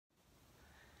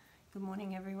Good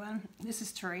morning everyone, this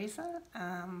is Teresa.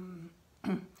 I'm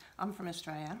from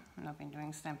Australia and I've been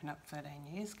doing Stampin' Up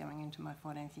 13 years, going into my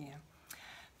 14th year.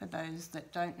 For those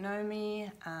that don't know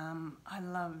me, I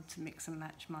love to mix and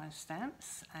match my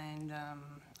stamps and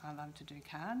I love to do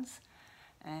cards.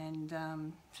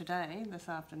 And today, this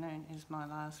afternoon, is my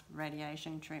last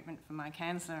radiation treatment for my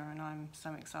cancer and I'm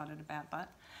so excited about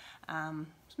that.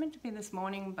 It's meant to be this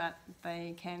morning but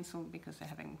they cancelled because they're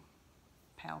having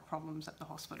power problems at the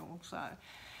hospital, so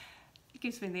it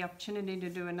gives me the opportunity to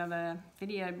do another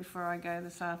video before I go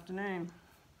this afternoon.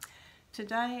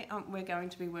 Today we're going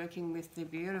to be working with the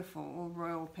beautiful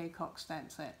Royal Peacock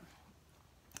stamp set.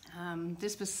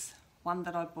 This was one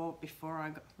that I bought before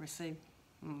I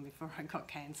got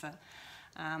cancer,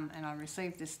 and I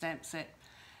received this stamp set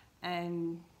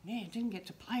and yeah, didn't get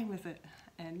to play with it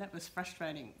and that was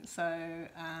frustrating. So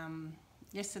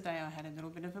yesterday I had a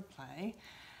little bit of a play.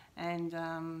 And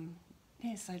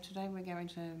yeah, so today we're going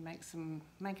to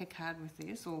make a card with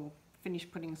this, or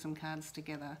finish putting some cards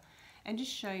together, and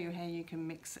just show you how you can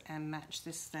mix and match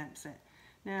this stamp set.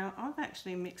 Now I've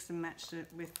actually mixed and matched it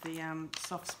with the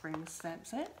Soft Spring stamp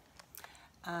set.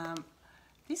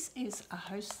 This is a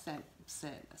host stamp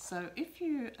set, so if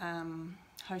you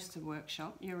host a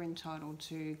workshop, you're entitled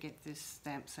to get this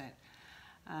stamp set.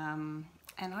 And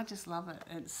I just love it.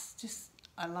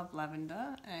 I love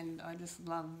lavender and I just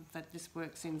love that this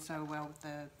works in so well with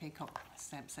the Peacock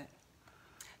stamp set.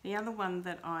 The other one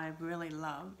that I really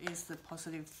love is the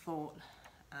Positive Thought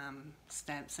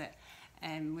stamp set,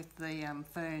 and with the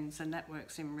ferns, and that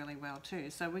works in really well too.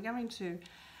 So we're going to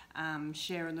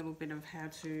share a little bit of how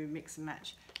to mix and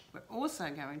match. We're also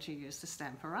going to use the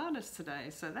Stamparatus today,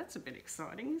 so that's a bit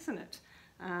exciting, isn't it?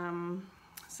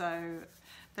 So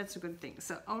that's a good thing.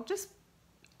 So I'll just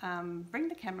bring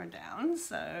the camera down,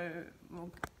 so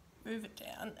we'll move it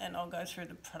down and I'll go through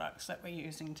the products that we're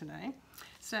using today.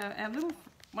 So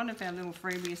one of our little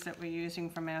freebies that we're using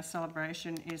from our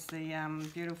Sale-A-Bration is the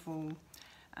beautiful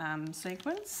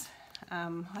sequins.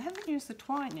 I haven't used the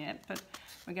twine yet, but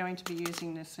we're going to be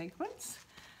using the sequins.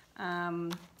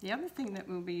 The other thing that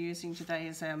we'll be using today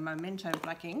is our Memento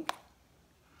black ink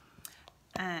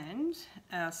and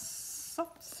our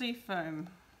soft sea foam.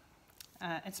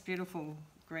 It's beautiful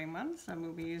green one, so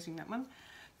we'll be using that one.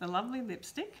 The Lovley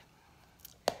Lipstick,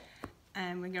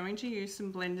 and we're going to use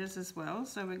some blenders as well,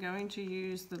 so we're going to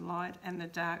use the light and the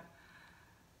dark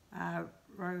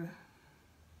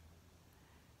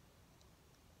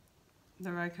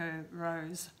the Rococo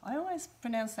Rose. I always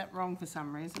pronounce that wrong for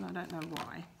some reason, I don't know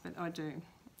why, but I do.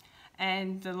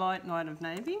 And the light Night of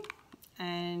Navy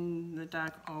and the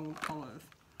dark old olive.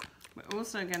 We're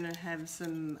also going to have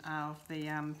some of the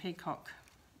Peacock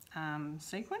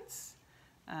sequins,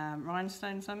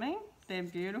 rhinestones I mean, they're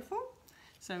beautiful,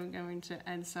 so we're going to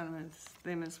add some of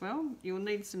them as well. You'll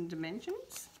need some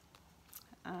dimensions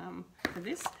for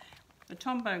this. The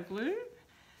Tombow glue,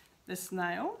 the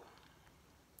snail,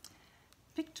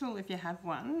 pick tool if you have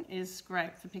one is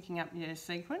great for picking up your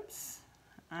sequins,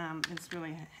 it's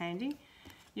really handy.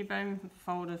 Your bone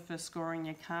folder for scoring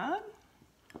your card.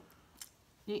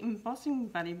 Your embossing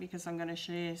buddy, because I'm going to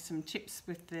share some tips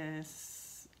with the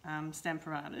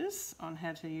Stamparatus on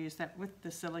how to use that with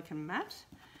the silicone mat,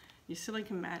 your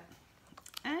silicone mat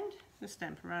and the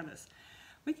Stamparatus.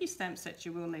 With your stamp sets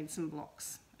you will need some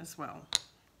blocks as well.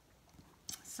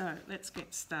 So let's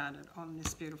get started on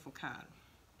this beautiful card.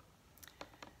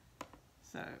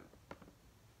 So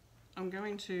I'm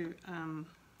going to,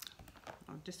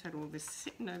 I've just had all this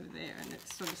sitting over there and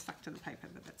it's sort of stuck to the paper,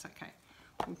 but that's okay.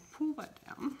 We'll pull that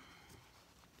down.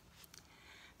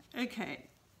 Okay,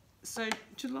 so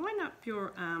to line up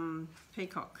your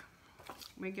peacock,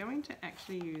 we're going to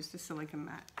actually use the silicone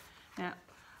mat. Now,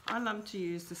 I love to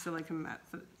use the silicone mat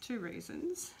for two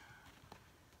reasons.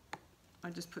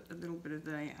 I just put a little bit of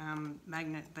the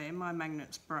magnet there. My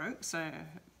magnets broke, so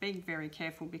be very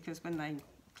careful because when they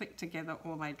click together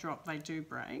or they drop, they do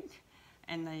break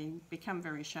and they become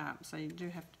very sharp, so you do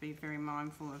have to be very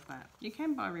mindful of that. You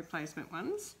can buy replacement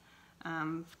ones,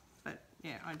 but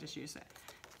yeah, I just use that.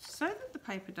 So that the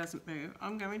paper doesn't move,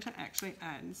 I'm going to actually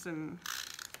add some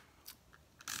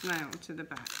snail to the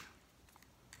back.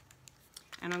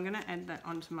 And I'm going to add that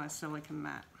onto my silicone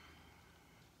mat.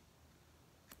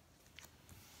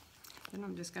 Then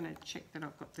I'm just going to check that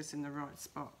I've got this in the right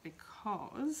spot,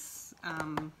 because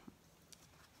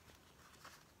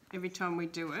every time we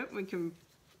do it, we can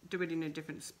do it in a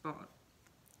different spot.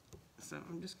 So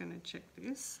I'm just going to check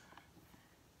this.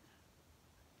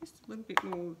 Just a little bit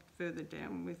more further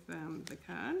down with the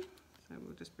card. So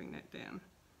we'll just bring that down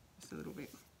just a little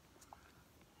bit.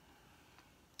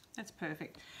 That's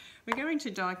perfect. We're going to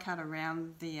die cut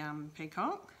around the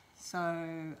peacock, so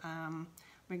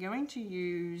we're going to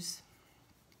use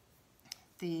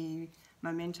the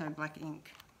Memento black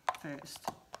ink first.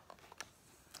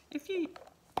 If you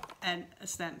add a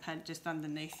stamp pad just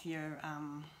underneath your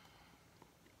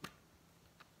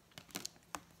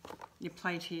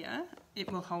plate here,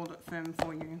 it will hold it firm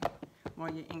for you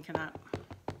while you ink it up.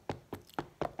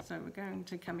 So we're going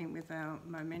to come in with our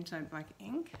Memento black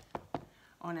ink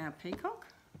on our peacock.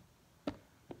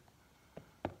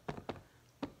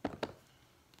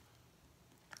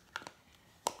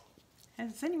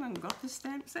 Has anyone got the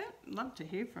stamp set? Love to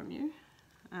hear from you.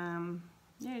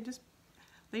 Yeah, just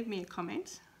leave me a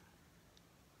comment.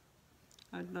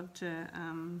 I'd love to,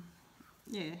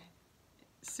 yeah,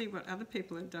 see what other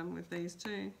people have done with these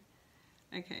too.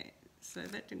 Okay, so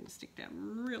that didn't stick down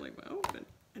really well, but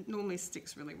it normally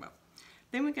sticks really well.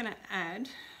 Then we're going to add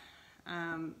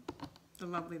the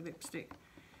Lovley Lipstick.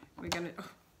 We're going to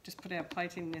just put our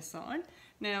plate in this side.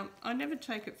 Now, I never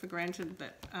take it for granted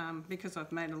that because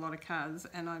I've made a lot of cards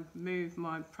and I move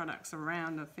my products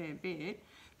around a fair bit,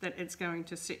 that it's going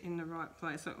to sit in the right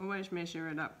place. I always measure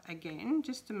it up again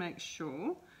just to make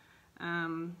sure,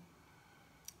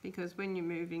 because when you're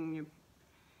moving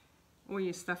all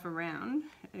your stuff around,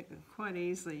 it quite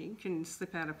easily can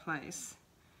slip out of place.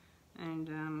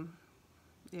 And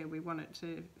yeah, we want it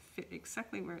to fit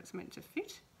exactly where it's meant to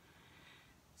fit.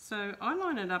 So I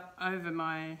line it up over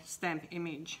my stamp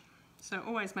image. So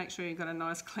always make sure you've got a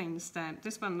nice clean stamp.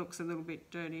 This one looks a little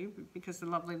bit dirty because the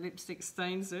Lovely Lipstick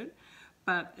stains it,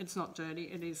 but it's not dirty,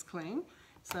 it is clean.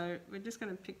 So we're just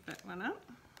going to pick that one up.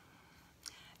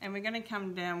 And we're going to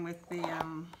come down with the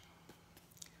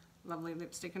Lovely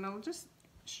Lipstick, and I'll just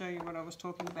show you what I was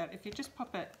talking about. If you just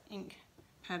pop that ink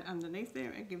pad underneath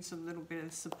there, it gives a little bit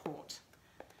of support.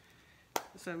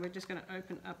 So we're just going to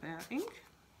open up our ink.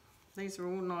 These are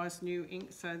all nice new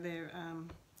ink, so they're a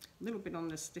little bit on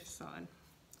the stiff side.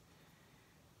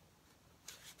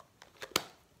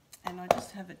 And I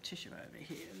just have a tissue over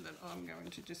here that I'm going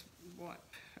to just wipe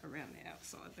around the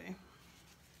outside there.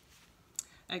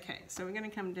 Okay, so we're going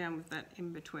to come down with that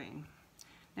in between.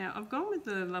 Now I've gone with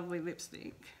the Lovely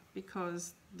Lipstick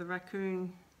because the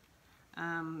Raccoon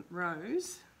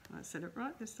Rose, I said it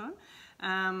right this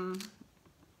time,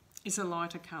 is a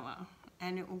lighter colour.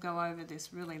 And it will go over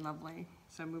this really lovely,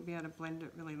 so we'll be able to blend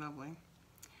it really lovely.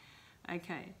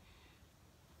 Okay,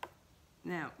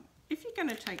 now if you're going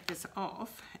to take this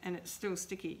off and it's still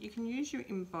sticky, you can use your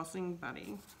embossing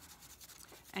buddy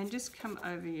and just come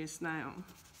over your snail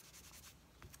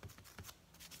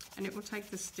and it will take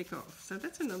the stick off. So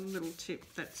that's another little tip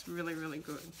that's really, really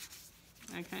good.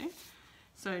 Okay,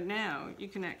 so now you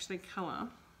can actually colour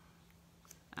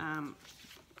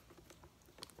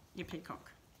your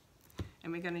peacock.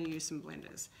 And we're going to use some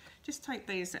blenders. Just take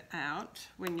these out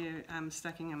when you're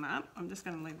stacking them up. I'm just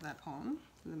going to leave that on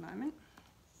for the moment.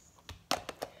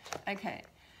 Okay,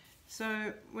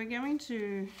 so we're going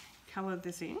to colour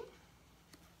this in,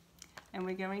 and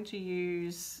we're going to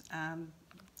use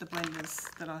the blenders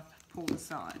that I've pulled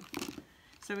aside.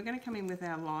 So we're going to come in with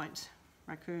our light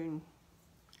Raccoon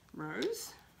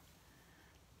Rose.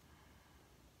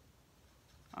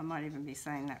 I might even be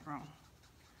saying that wrong.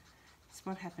 It's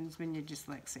what happens when you're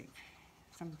dyslexic.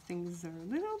 Some things are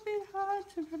a little bit hard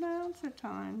to pronounce at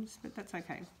times, but that's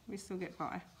okay. We still get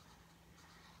by.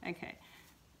 Okay.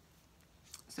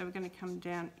 So we're going to come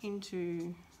down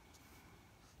into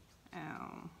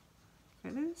our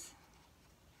feathers.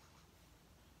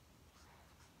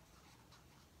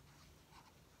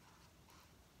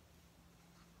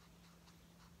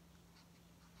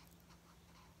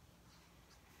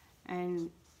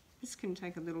 And this can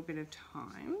take a little bit of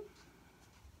time.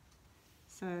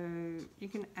 So you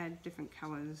can add different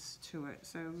colours to it.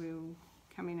 So we'll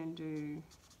come in and do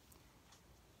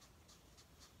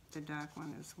the dark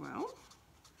one as well,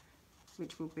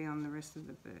 which will be on the rest of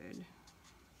the bird.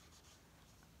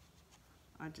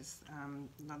 I just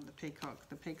love the peacock.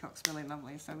 The peacock's really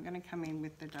lovely. So we're going to come in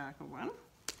with the darker one,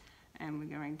 and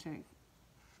we're going to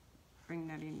bring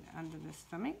that in under the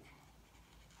stomach.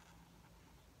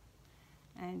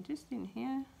 And just in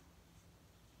here,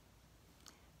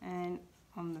 and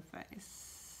on the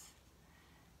face.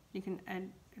 You can add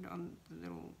it on the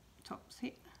little tops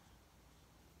here.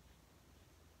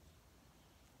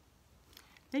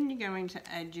 Then you're going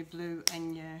to add your blue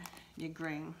and your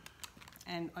green.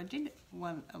 And I did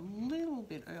one a little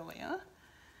bit earlier,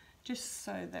 just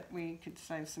so that we could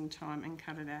save some time and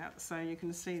cut it out. So you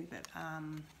can see that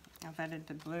I've added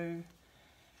the blue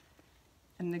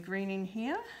and the green in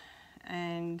here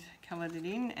and coloured it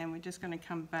in, and we're just going to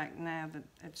come back now that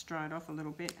it's dried off a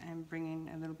little bit and bring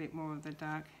in a little bit more of the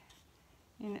dark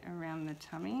in around the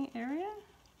tummy area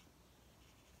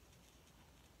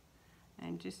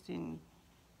and just in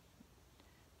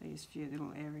these few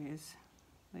little areas.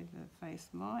 Leave the face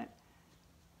light.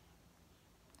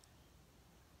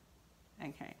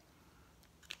 Okay.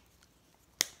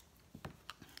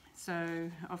 So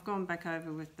I've gone back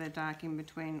over with the dark in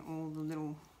between all the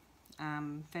little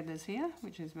feathers here,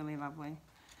 which is really lovely.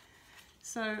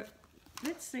 So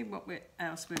let's see what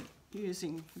else we're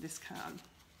using for this card.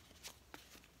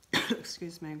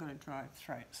 Excuse me, I've got a dry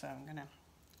throat, so I'm going to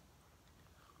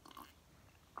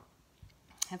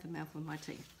have a mouthful of my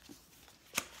tea.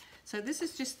 So this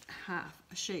is just half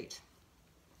a sheet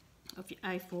of your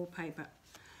A4 paper.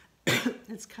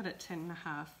 It's cut at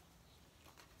 10.5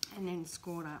 and then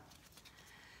scored up.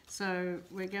 So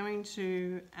we're going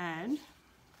to add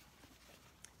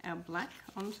our black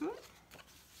onto it.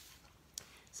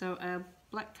 So our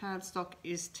black cardstock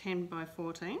is 10 by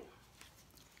 14.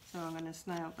 So I'm going to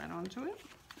snail that onto it.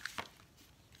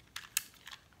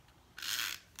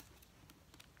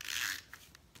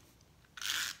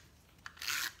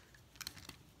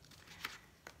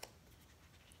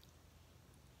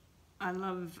 I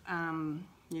love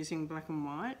using black and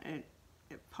white. It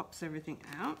pops everything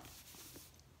out.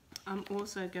 I'm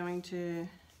also going to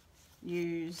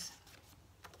use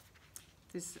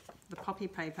the poppy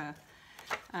paper.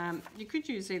 You could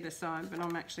use either side, but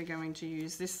I'm actually going to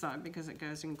use this side because it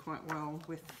goes in quite well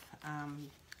with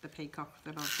the peacock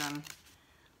that I've done.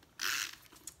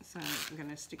 So I'm going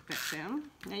to stick that down.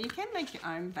 Now you can make your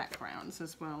own backgrounds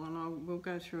as well, and we'll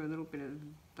go through a little bit of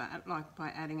that, like by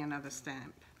adding another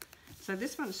stamp. So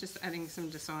this one's just adding some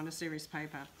designer series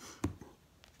paper.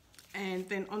 And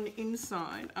then on the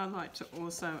inside, I like to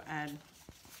also add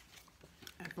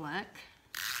a black.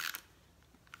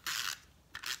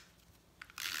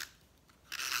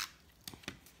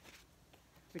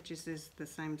 Which is the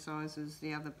same size as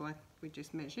the other black we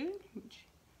just measured, which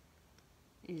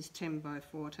is 10 by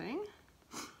 14.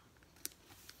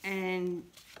 And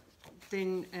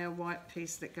then our white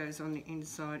piece that goes on the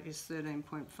inside is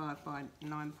 13.5 by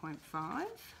 9.5.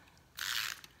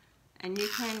 And you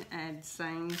can add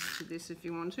sayings to this if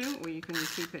you want to, or you can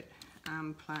keep it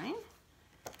plain.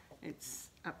 It's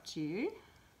up to you.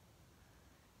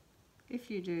 If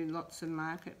you do lots of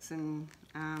markets and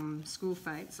school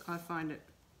fates, I find it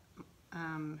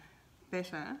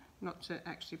better not to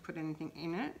actually put anything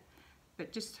in it,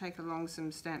 but just take along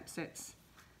some stamp sets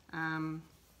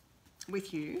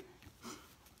with you,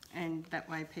 and that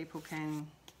way people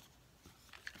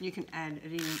you can add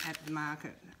it in at the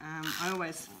market. I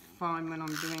always find when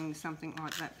I'm doing something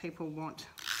like that, people want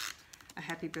a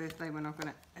happy birthday when I've got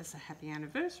it as a happy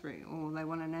anniversary, or they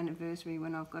want an anniversary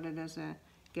when I've got it as a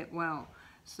get well.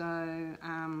 So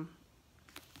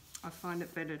I find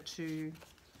it better to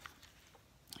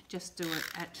just do it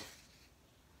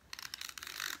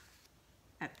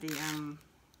at the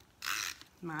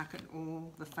market or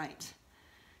the fete.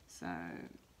 So,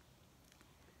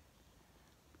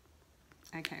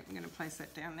 okay, we're going to place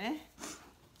that down there.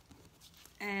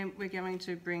 And we're going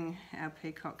to bring our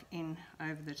peacock in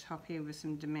over the top here with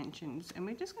some dimensions. And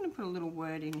we're just going to put a little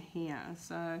word in here.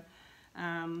 So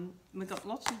we've got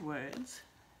lots of words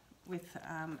with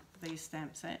these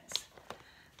stamp sets.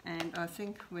 And I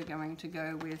think we're going to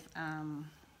go with,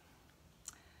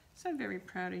 so very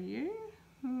proud of you.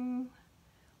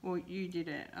 Or you did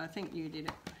it. I think you did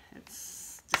it.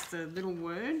 It's just a little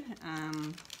word,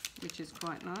 which is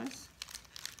quite nice.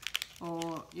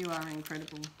 Or you are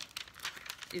incredible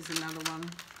is another one,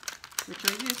 which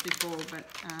I used before, but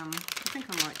I think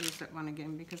I might use that one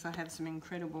again because I have some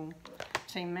incredible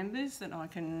team members that I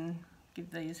can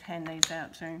hand these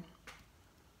out to.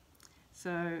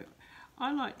 So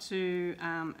I like to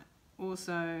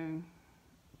also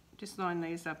just line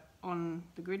these up on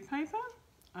the grid paper.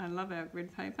 I love our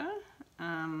grid paper.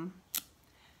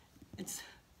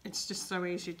 It's just so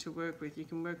easy to work with. You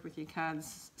can work with your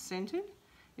cards centered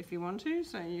if you want to,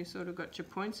 so you sort of got your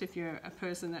points. If you're a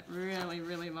person that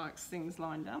really likes things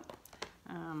lined up,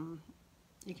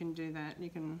 you can do that. You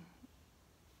can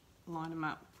line them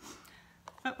up.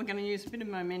 But we're going to use a bit of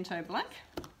memento black,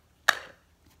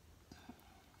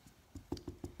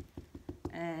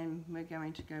 and we're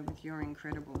going to go with You're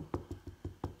Incredible,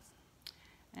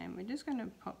 and we're just going to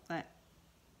pop that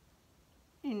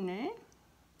in there.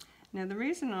 Now the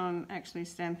reason I'm actually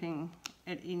stamping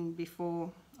it in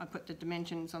before I put the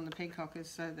dimensions on the peacock is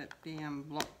so that the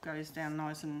block goes down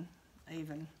nice and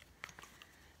even.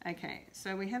 Okay,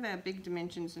 so we have our big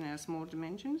dimensions and our small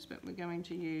dimensions, but we're going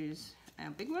to use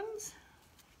our big ones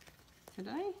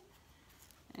today,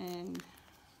 and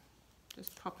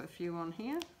just pop a few on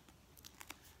here.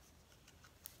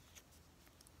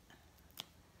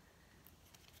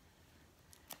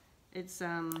 It's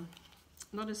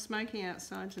not as smoky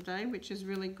outside today, which is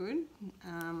really good,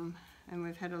 and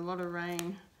we've had a lot of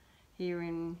rain here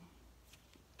in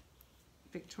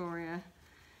Victoria,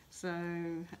 so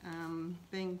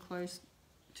being close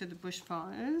to the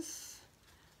bushfires,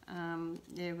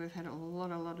 yeah, we've had a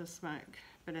lot of smoke,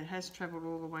 but it has travelled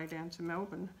all the way down to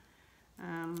Melbourne.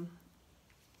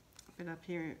 But up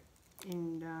here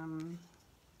in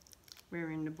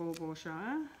we're in the Baw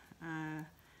Shire,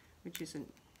 which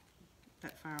isn't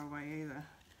that far away either.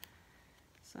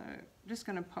 So I'm just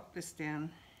going to pop this down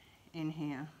in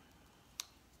here.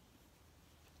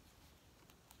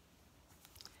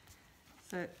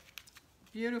 So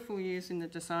beautiful using the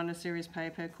designer series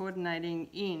paper, coordinating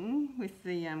in with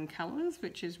the colours,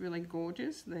 which is really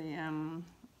gorgeous. The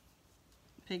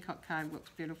peacock card looks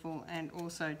beautiful, and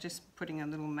also just putting a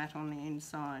little mat on the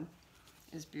inside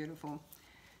is beautiful.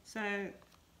 So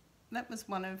that was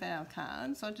one of our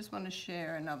cards. I just want to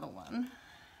share another one.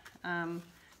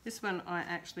 This one I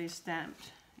actually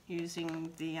stamped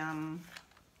using the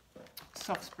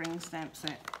soft spring stamp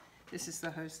set. This is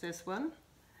the Hostess one,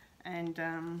 and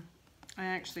I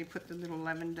actually put the little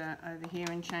lavender over here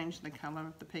and changed the colour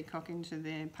of the peacock into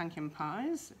the pumpkin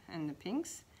pies and the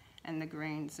pinks and the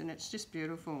greens, and it's just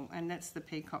beautiful. And that's the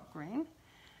peacock green,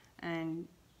 and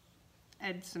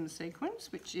add some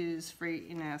sequins, which is free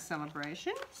in our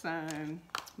Sale-A-Bration. So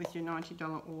with your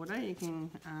 $90 order you can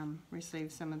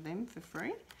receive some of them for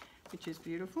free, which is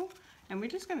beautiful. And we're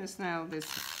just going to snail this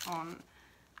on.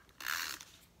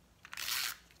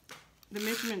 The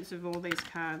measurements of all these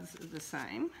cards are the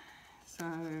same, so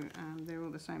they're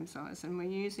all the same size, and we're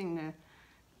using the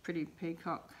pretty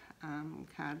peacock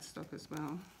cardstock as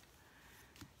well.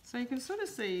 So you can sort of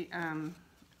see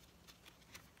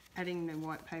adding the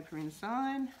white paper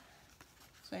inside,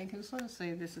 so you can sort of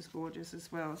see this is gorgeous as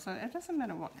well. So it doesn't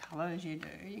matter what colours you do,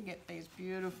 you get these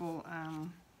beautiful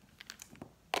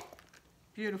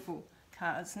beautiful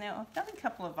cards. Now I've done a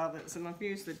couple of others, and I've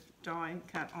used the die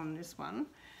cut on this one.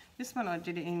 This one I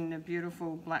did it in a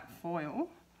beautiful black foil,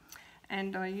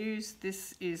 and I used,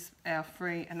 this is our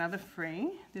another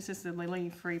free, this is the Lily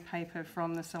free paper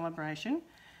from the Sale-A-Bration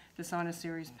designer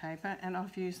series paper, and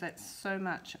I've used that so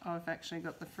much. I've actually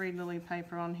got the free Lily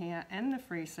paper on here and the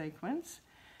free sequins.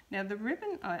 Now the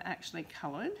ribbon I actually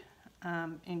coloured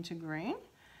into green.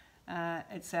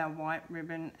 It's our white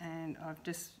ribbon, and I've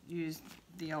just used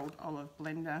the old olive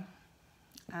blender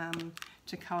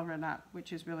to colour it up,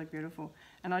 which is really beautiful.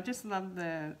 And I just love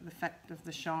the fact of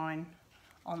the shine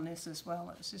on this as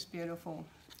well. It's just beautiful.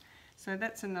 So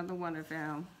that's another one of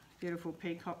our beautiful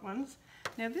peacock ones.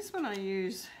 Now this one I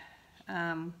use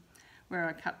where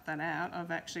I cut that out.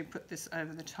 I've actually put this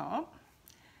over the top.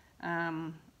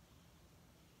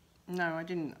 No, I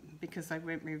didn't, because they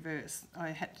went reverse. I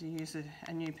had to use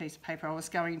a new piece of paper. I was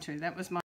going to. That was my